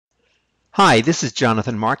Hi, this is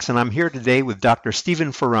Jonathan Marks, and I'm here today with Dr.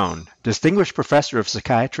 Stephen Faraone, Distinguished Professor of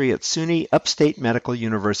Psychiatry at SUNY Upstate Medical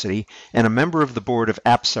University and a member of the board of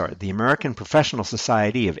APSARD, the American Professional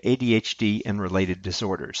Society of ADHD and Related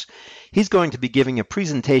Disorders. He's going to be giving a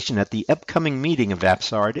presentation at the upcoming meeting of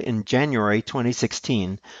APSARD in January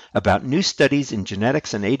 2016 about new studies in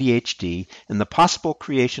genetics and ADHD and the possible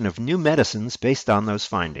creation of new medicines based on those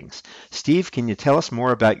findings. Steve, can you tell us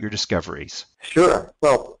more about your discoveries? Sure.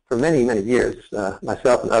 Well, for many, many years,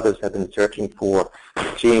 myself and others have been searching for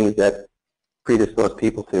genes that predispose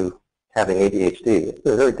people to having ADHD. It's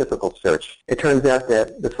a very difficult search. It turns out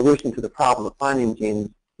that the solution to the problem of finding genes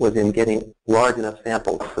was in getting large enough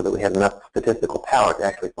samples so that we had enough statistical power to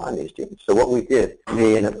actually find these genes. So what we did,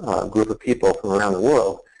 me and a group of people from around the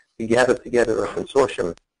world, we gathered together a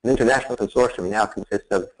consortium. An international consortium now consists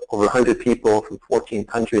of over 100 people from 14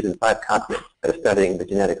 countries and 5 continents that are studying the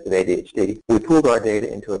genetics of ADHD. We pooled our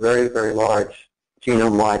data into a very, very large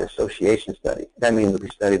genome-wide association study. That means that we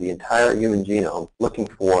study the entire human genome looking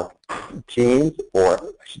for genes, or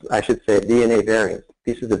I should say DNA variants,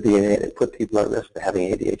 pieces of DNA that put people at risk of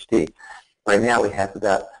having ADHD. Right now we have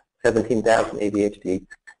about 17,000 ADHD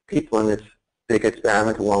people in this big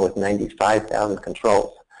experiment along with 95,000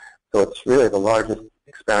 controls. So it's really the largest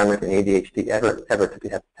experiment in ADHD ever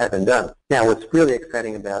to have been done. Now, what's really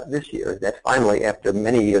exciting about this year is that finally, after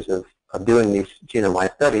many years of doing these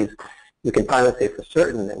genome-wide studies, we can finally say for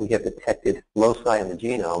certain that we have detected loci in the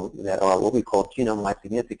genome that are what we call genome-wide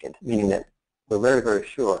significant, meaning that we're very, very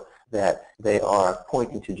sure that they are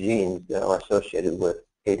pointing to genes that are associated with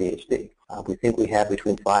ADHD. We think we have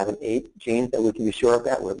between 5 and 8 genes that we can be sure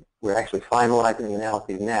about. We're actually finalizing the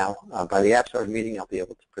analyses now. By the APSARD meeting, I'll be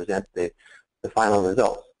able to present the final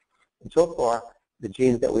results. And so far, the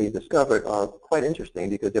genes that we've discovered are quite interesting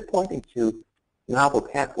because they're pointing to novel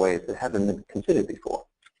pathways that haven't been considered before.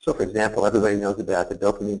 So, for example, everybody knows about the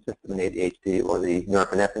dopamine system in ADHD or the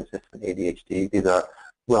norepinephrine system in ADHD. These are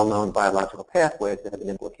well-known biological pathways that have been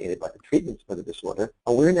implicated by the treatments for the disorder.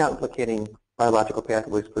 And we're now implicating biological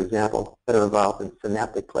pathways, for example, that are involved in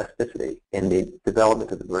synaptic plasticity in the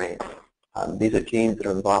development of the brain. These are genes that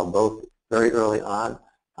are involved both very early on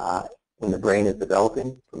when the brain is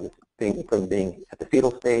developing, from being at the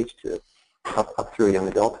fetal stage to up through young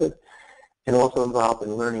adulthood, and also involved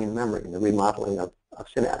in learning and memory and the remodeling of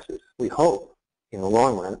synapses. We hope, in the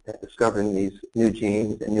long run, that discovering these new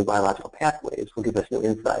genes and new biological pathways will give us new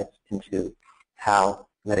insights into how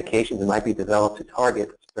medications might be developed to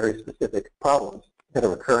target very specific problems that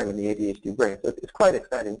are occurring in the ADHD brain. So it's quite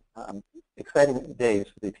exciting days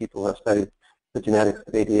for the people who have studied the genetics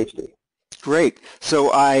of ADHD. Great. So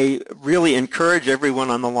I really encourage everyone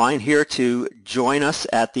on the line here to join us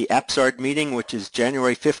at the APSARD meeting, which is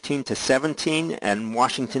January 15 to 17 in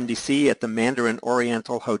Washington, D.C. at the Mandarin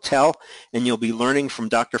Oriental Hotel. And you'll be learning from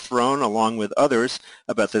Dr. Faraone along with others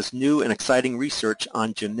about this new and exciting research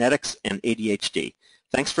on genetics and ADHD.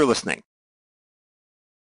 Thanks for listening.